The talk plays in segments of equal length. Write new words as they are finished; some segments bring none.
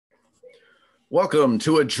Welcome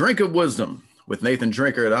to A Drink of Wisdom with Nathan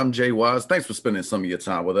Drinker, and I'm Jay Wise. Thanks for spending some of your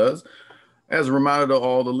time with us. As a reminder to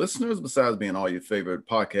all the listeners, besides being all your favorite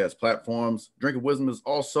podcast platforms, Drink of Wisdom is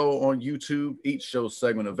also on YouTube. Each show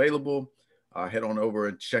segment available. Head on over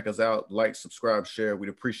and check us out. Like, subscribe, share. We'd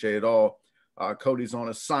appreciate it all. Cody's on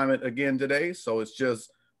assignment again today, so it's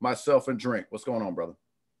just myself and Drink. What's going on, brother?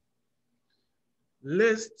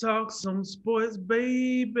 Let's talk some sports,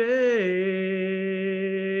 baby.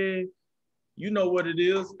 You know what it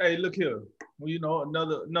is. Hey, look here. Well,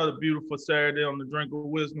 another beautiful Saturday on the Drink of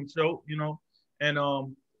Wisdom show, and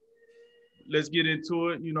let's get into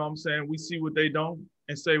it. You know what I'm saying? We see what they don't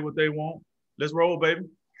and say what they want. Let's roll, baby.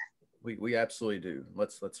 We absolutely do.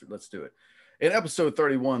 Let's do it. In episode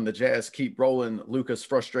 31, the Jazz keep rolling. Luka's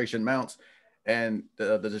frustration mounts, and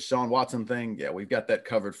the Deshaun Watson thing. Yeah, we've got that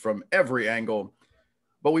covered from every angle.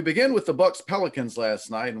 But we begin with the Bucks Pelicans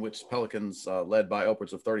last night, in which Pelicans led by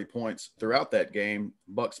upwards of 30 points throughout that game.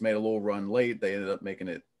 Bucks made a little run late. They ended up making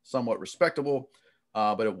it somewhat respectable,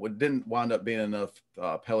 but it didn't wind up being enough.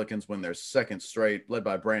 Pelicans win their second straight, led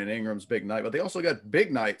by Brandon Ingram's big night. But they also got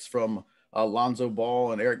big nights from Lonzo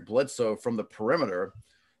Ball and Eric Bledsoe from the perimeter.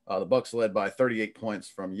 The Bucks led by 38 points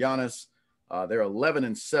from Giannis. They're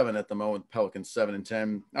 11-7 at the moment. Pelicans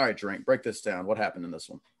 7-10. All right, Drink, break this down. What happened in this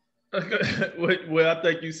one? Well, I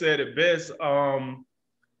think you said it best.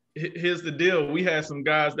 Here's the deal. We had some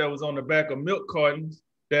guys that was on the back of milk cartons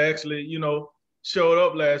that actually, showed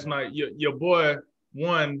up last night. Your boy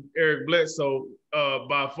won, Eric Bledsoe,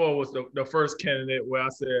 by far was the first candidate where I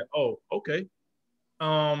said, oh, okay.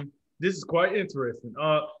 This is quite interesting.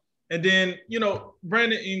 And then,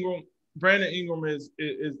 Brandon Ingram is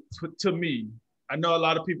to me, I know a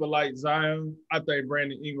lot of people like Zion. I think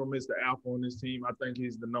Brandon Ingram is the alpha on this team. I think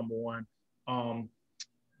he's the number one.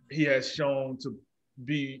 He has shown to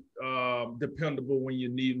be dependable when you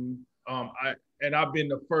need him. I've been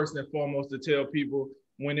the first and foremost to tell people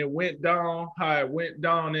when it went down, how it went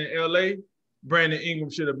down in LA, Brandon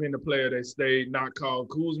Ingram should have been the player that stayed, not called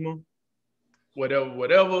Kuzma,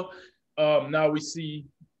 whatever. Now we see,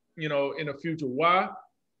 in the future why.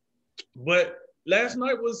 But last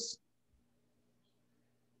night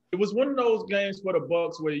it was one of those games for the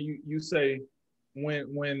Bucks where you say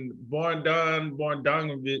when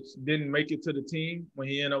Bogdanovich didn't make it to the team when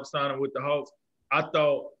he ended up signing with the Hawks, I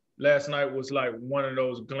thought last night was like one of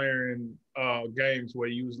those glaring games where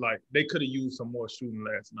you was like they could have used some more shooting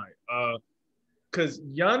last night. Because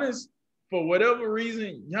Giannis, for whatever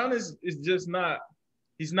reason, Giannis is just not.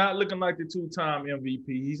 He's not looking like the two-time MVP.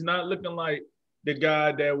 He's not looking like the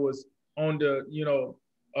guy that was on the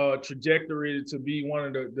trajectory to be one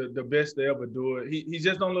of the best to ever do it. He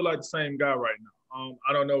just don't look like the same guy right now.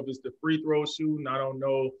 I don't know if it's the free throw shooting. I don't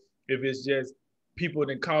know if it's just people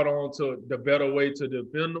that caught on to the better way to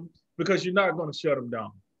defend him because you're not going to shut him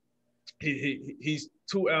down. He's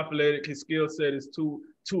too athletic. His skill set is too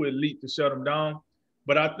elite to shut him down.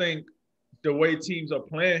 But I think the way teams are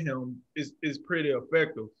playing him is pretty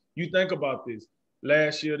effective. You think about this.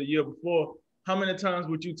 Last year, the year before, how many times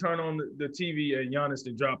would you turn on the TV and Giannis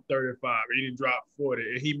to drop 35 or he drop 40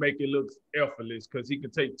 and he make it look effortless because he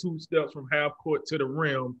can take 2 steps from half court to the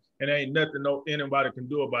rim and ain't nothing anybody can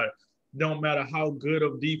do about it. Don't matter how good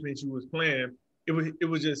of defense you was playing, it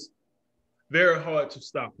was just very hard to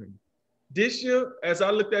stop him. This year, as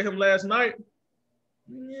I looked at him last night,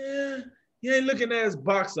 yeah, he ain't looking at his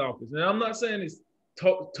box office. And I'm not saying it's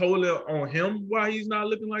totally on him why he's not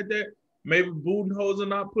looking like that. Maybe Budenholzer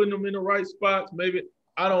not putting him in the right spots. Maybe,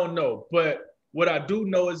 I don't know. But what I do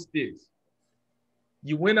know is this.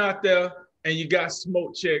 You went out there and you got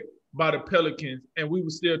smoke checked by the Pelicans, and we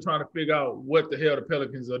were still trying to figure out what the hell the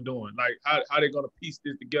Pelicans are doing. Like, how they going to piece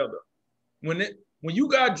this together. When you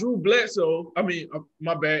got Eric Bledsoe, when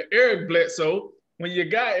you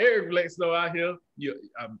got Eric Bledsoe out here,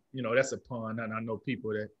 that's a pun, and I know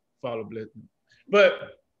people that follow Bledsoe.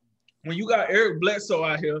 But when you got Eric Bledsoe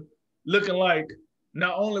out here, looking like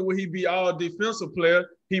not only will he be all defensive player,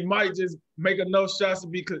 he might just make enough shots to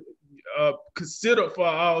be considered for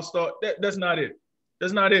an all-star. That's not it.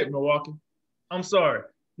 That's not it, Milwaukee. I'm sorry.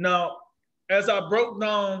 Now, as I broke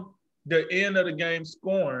down the end of the game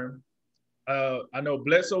scoring, I know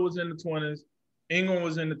Bledsoe was in the 20s, Ingram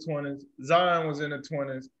was in the 20s, Zion was in the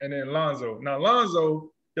 20s, and then Lonzo. Now, Lonzo,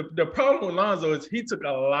 the problem with Lonzo is he took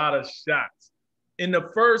a lot of shots. In the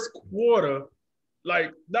first quarter,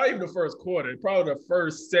 like not even the first quarter, probably the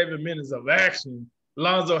first 7 minutes of action,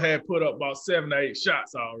 Lonzo had put up about 7 or 8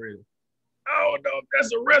 shots already. I don't know if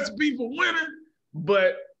that's a recipe for winning,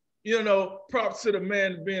 but, props to the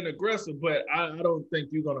man being aggressive, but I don't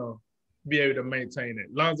think you're going to be able to maintain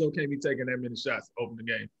it. Lonzo can't be taking that many shots to open the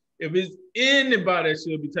game. if it's anybody that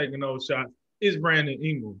should be taking those shots, it's Brandon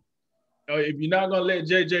Ingram. If you're not gonna let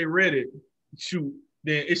JJ Redick shoot,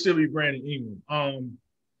 then it should be Brandon Ingram.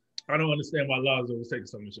 I don't understand why Lonzo was taking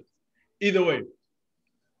so many shots. Either way,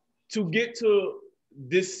 to get to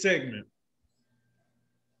this segment,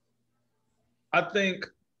 I think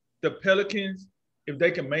the Pelicans, if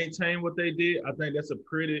they can maintain what they did, I think that's a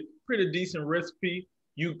pretty decent recipe.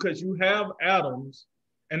 Because you have Adams,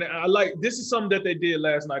 and I like this is something that they did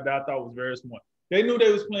last night that I thought was very smart. They knew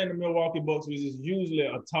they was playing the Milwaukee Bucks, which is usually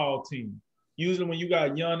a tall team. Usually when you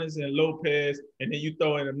got Giannis and Lopez, and then you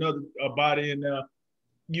throw in another body in there,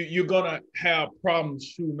 you're gonna have problems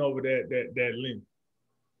shooting over that length.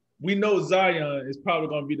 We know Zion is probably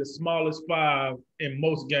gonna be the smallest 5 in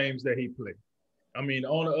most games that he plays. I mean, the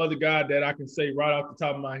only other guy that I can say right off the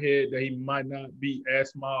top of my head that he might not be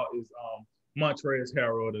as small is Montrezl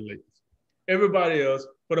Harrell of the Lakers. Everybody else,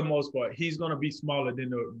 for the most part, he's going to be smaller than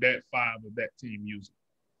that 5 of that team usually.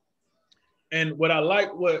 And what I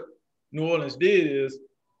like what New Orleans did is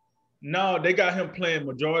now they got him playing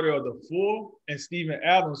majority of the 4, and Steven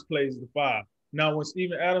Adams plays the 5. Now, when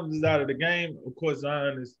Steven Adams is out of the game, of course,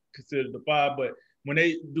 Zion is considered the 5, but when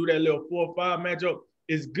they do that little 4-5 matchup,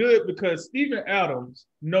 it's good because Steven Adams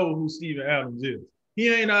know who Steven Adams is. He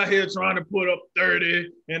ain't out here trying to put up 30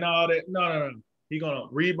 and all that. No. He's going to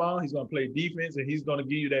rebound. He's going to play defense, and he's going to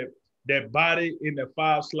give you that body in the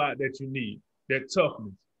 5 slot that you need, that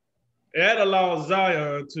toughness. That allows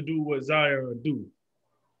Zion to do what Zion do.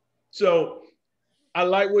 So I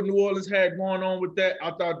like what New Orleans had going on with that.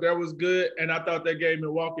 I thought that was good, and I thought that gave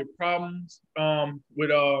Milwaukee problems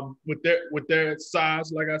with their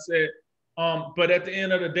size, like I said. But at the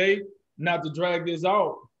end of the day, not to drag this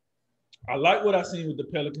out, I like what I seen with the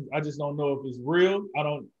Pelicans. I just don't know if it's real. I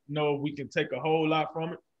don't know if we can take a whole lot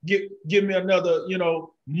from it. Give me another,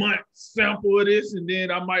 month sample of this, and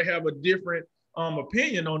then I might have a different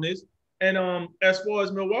opinion on this. And as far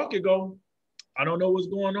as Milwaukee go, I don't know what's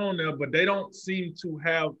going on there, but they don't seem to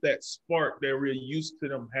have that spark that we're used to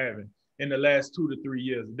them having in the last 2 to 3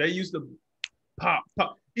 years. They used to pop.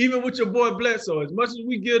 Even with your boy Bledsoe, as much as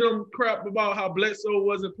we give them crap about how Bledsoe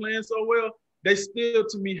wasn't playing so well, they still,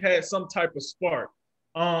 to me, had some type of spark.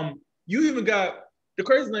 You even got, the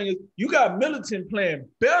crazy thing is, you got Middleton playing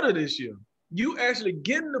better this year. You actually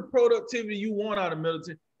getting the productivity you want out of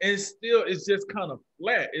Middleton, and still it's just kind of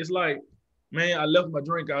flat. It's like, man, I left my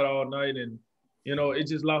drink out all night, and, it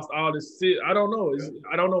just lost all this. I don't know.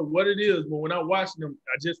 I don't know what it is, but when I watch them,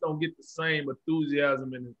 I just don't get the same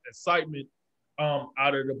enthusiasm and excitement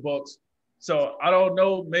out of the Bucks. So I don't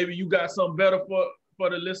know. Maybe you got something better for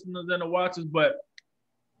the listeners and the watchers, but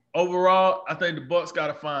overall, I think the Bucks got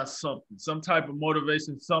to find something, some type of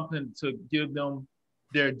motivation, something to give them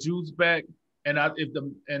their juice back. And I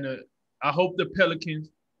hope the Pelicans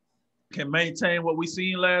can maintain what we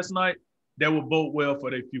seen last night. That will bode well for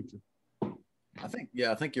their future. I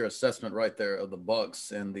think your assessment right there of the Bucks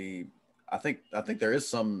and I think there is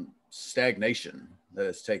some stagnation that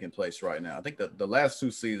is taking place right now. I think that the last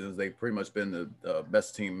 2 seasons, they've pretty much been the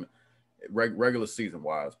best team regular season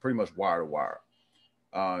wise, pretty much wire to wire.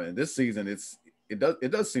 And this season, it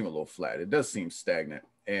does seem a little flat. It does seem stagnant,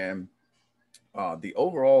 and the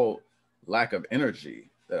overall lack of energy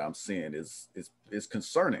that I'm seeing is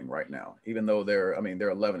concerning right now. Even though they're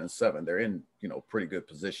 11-7, they're in pretty good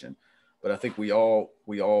position, but I think we all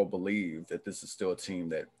believe that this is still a team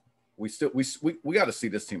that we got to see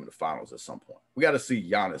this team in the finals at some point. We got to see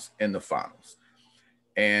Giannis in the finals,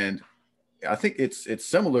 and I think it's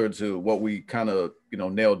similar to what we kind of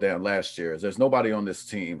nailed down last year. Is there's nobody on this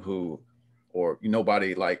team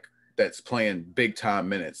nobody like that's playing big time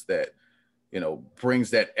minutes that brings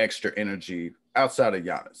that extra energy outside of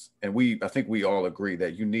Giannis. And I think we all agree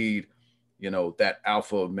that you need that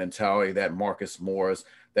alpha mentality, that Marcus Morris,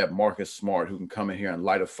 that Marcus Smart, who can come in here and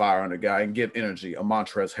light a fire on a guy and give energy. A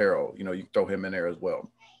Montrezl Harrell, you can throw him in there as well.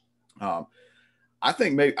 I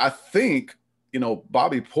think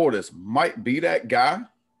Bobby Portis might be that guy,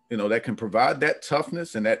 that can provide that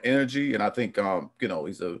toughness and that energy. And I think, I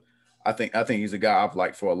think he's a guy I've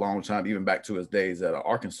liked for a long time, even back to his days at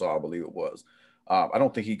Arkansas, I believe it was. I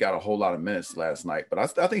don't think he got a whole lot of minutes last night, but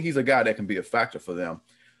I think he's a guy that can be a factor for them.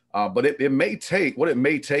 But it may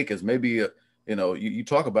take is maybe, you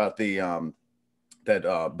talk about that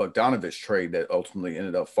Bogdanovich trade that ultimately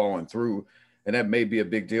ended up falling through, and that may be a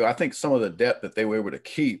big deal. I think some of the depth that they were able to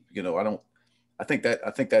keep, I think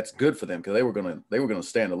that's good for them, because they were gonna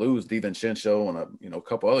stand to lose DiVincenzo and a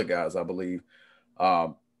couple other guys, I believe.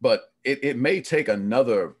 But it may take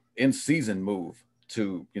another in-season move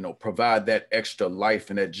to provide that extra life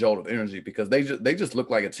and that jolt of energy, because they just look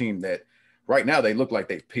like a team that right now they look like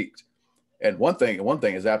they've peaked. And one thing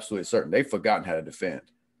is absolutely certain: they've forgotten how to defend.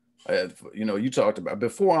 You talked about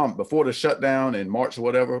before the shutdown in March or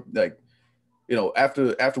whatever. Like,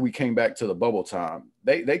 after we came back to the bubble time,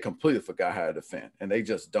 they completely forgot how to defend, and they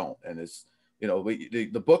just don't. And it's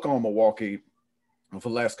the book on Milwaukee for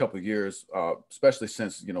the last couple of years, especially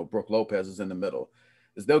since Brook Lopez is in the middle,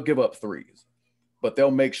 is they'll give up threes, but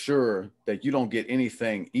they'll make sure that you don't get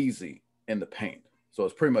anything easy in the paint. So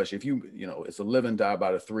it's pretty much it's a live and die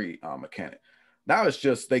by the three mechanic. Now it's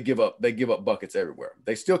just they give up buckets everywhere.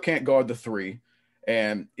 They still can't guard the three,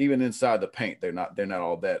 and even inside the paint, they're not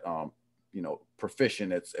all that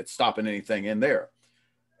proficient at stopping anything in there.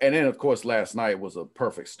 And then, of course, last night was a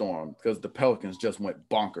perfect storm because the Pelicans just went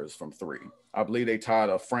bonkers from three. I believe they tied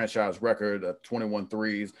a franchise record of 21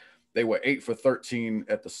 threes. They were 8 for 13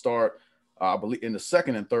 at the start. I believe in the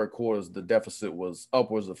second and third quarters, the deficit was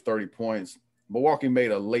upwards of 30 points. Milwaukee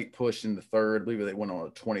made a late push in the third. I believe they went on a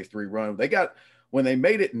 23 run. When they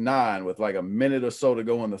made it 9 with like a minute or so to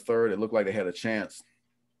go in the third, it looked like they had a chance.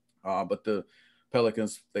 But the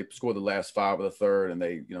Pelicans, they scored the last 5 of the third, and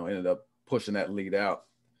they ended up pushing that lead out.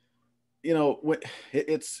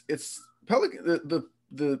 It's Pelican,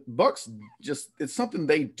 the Bucks, just it's something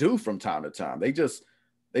they do from time to time. They just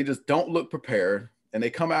don't look prepared, and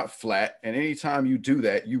they come out flat. And anytime you do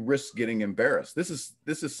that, you risk getting embarrassed. This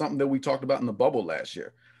is something that we talked about in the bubble last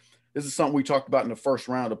year. This is something we talked about in the first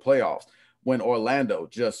round of playoffs when Orlando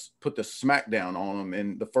just put the smackdown on them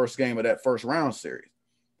in the first game of that first round series.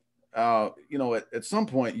 At some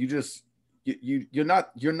point you're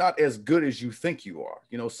not as good as you think you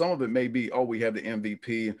are. Some of it may be, oh, we have the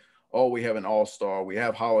MVP, oh, we have an all-star, we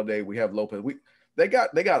have Holiday, we have Lopez. They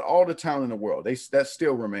got all the talent in the world. That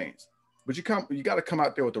still remains. But you got to come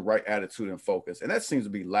out there with the right attitude and focus. And that seems to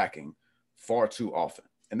be lacking far too often.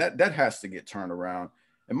 And that has to get turned around.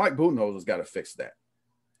 And Mike Budenholzer's got to fix that.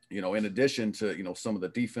 In addition to, some of the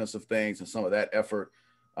defensive things and some of that effort,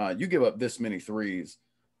 you give up this many threes.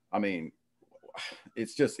 I mean,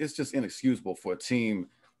 it's just inexcusable for a team,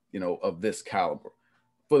 of this caliber.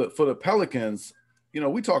 For the Pelicans,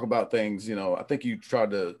 we talk about things, I think you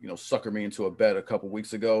tried to, sucker me into a bet a couple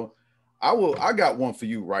weeks ago. I got one for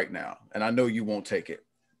you right now, and I know you won't take it.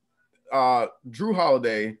 Drew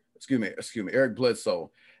Holiday, Eric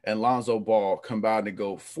Bledsoe and Lonzo Ball combined to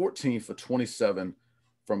go 14 for 27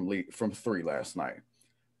 from three last night.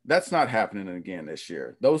 That's not happening again this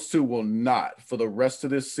year. Those two will not, for the rest of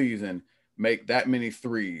this season, make that many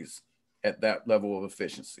threes at that level of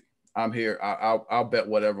efficiency. I'm here. I'll bet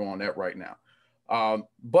whatever on that right now.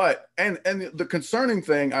 But the concerning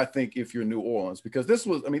thing, I think, if you're New Orleans, because this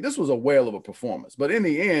was a whale of a performance. But in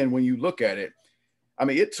the end, when you look at it,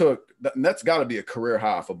 that's got to be a career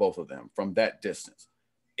high for both of them from that distance.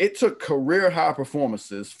 It took career high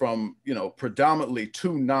performances from, predominantly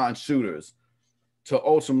two non-shooters to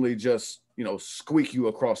ultimately just, squeak you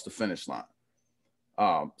across the finish line.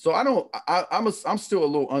 So I'm still a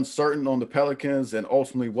little uncertain on the Pelicans and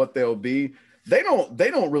ultimately what they'll be. They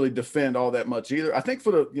don't really defend all that much either. I think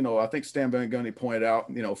I think Stan Van Gundy pointed out,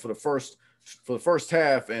 for the first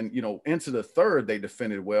half and, into the third, they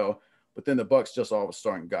defended well, but then the Bucks just all of a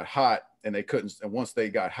sudden got hot and they couldn't. And once they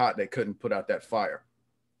got hot, they couldn't put out that fire.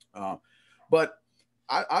 But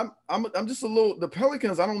I'm just a little, the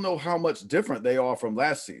Pelicans, I don't know how much different they are from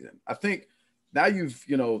last season. I think now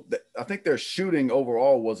I think their shooting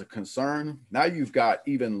overall was a concern. Now you've got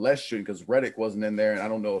even less shooting because Redick wasn't in there. And I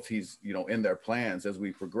don't know if he's, in their plans as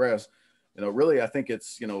we progress. Really, I think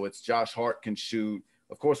it's Josh Hart can shoot.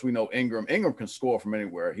 Of course, we know Ingram. Ingram can score from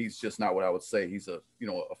anywhere. He's just not what I would say. He's a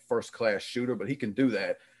first-class shooter, but he can do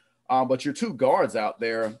that. But your two guards out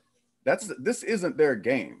there, this isn't their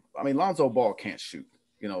game. I mean, Lonzo Ball can't shoot,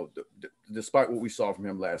 despite what we saw from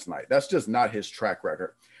him last night. That's just not his track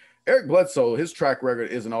record. Eric Bledsoe, his track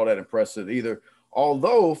record isn't all that impressive either.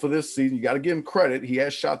 Although for this season, you got to give him credit. He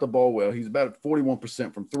has shot the ball well. He's about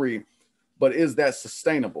 41% from three. But is that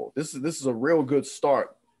sustainable? This is a real good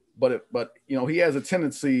start. But he has a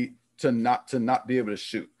tendency to not be able to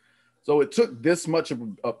shoot. So it took this much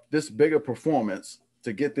of this big a performance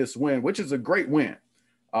to get this win, which is a great win.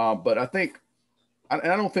 But I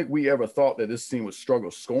don't think we ever thought that this team would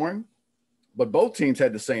struggle scoring. But both teams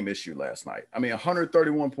had the same issue last night.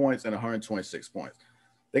 131 points and 126 points.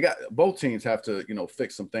 Both teams have to,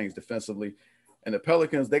 fix some things defensively. And the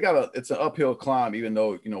Pelicans, it's an uphill climb, even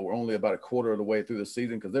though, we're only about a quarter of the way through the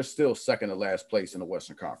season because they're still second to last place in the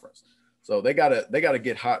Western Conference. So they gotta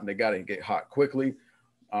get hot, and they gotta get hot quickly.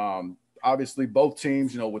 Obviously, both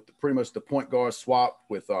teams, with pretty much the point guard swap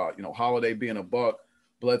with, Holiday being a Buck,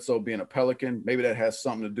 Bledsoe being a Pelican. Maybe that has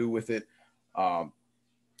something to do with it.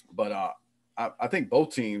 But I think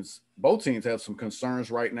both teams have some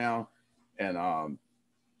concerns right now, and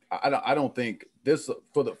I don't think this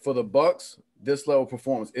for the Bucks, this level of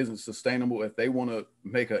performance isn't sustainable if they want to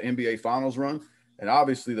make an NBA Finals run. And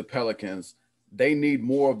obviously the Pelicans, they need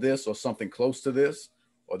more of this or something close to this,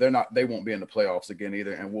 or they won't be in the playoffs again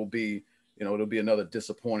either, and will be, it'll be another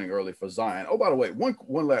disappointing early for Zion. Oh, by the way,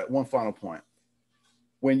 one final point.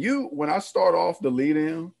 When I start off the lead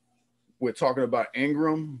in, we're talking about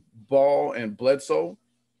Ingram, Ball, and Bledsoe.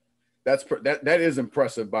 That is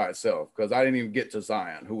impressive by itself, because I didn't even get to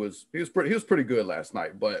Zion, he was pretty good last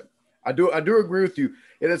night. But I do agree with you,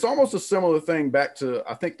 and it's almost a similar thing back to,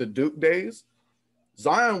 I think, the Duke days.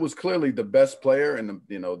 Zion was clearly the best player and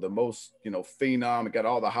the most phenom, got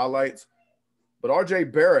all the highlights. But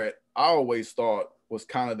RJ Barrett, I always thought, was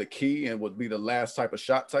kind of the key and would be the last type of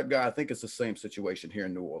shot type guy. I think it's the same situation here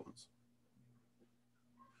in New Orleans.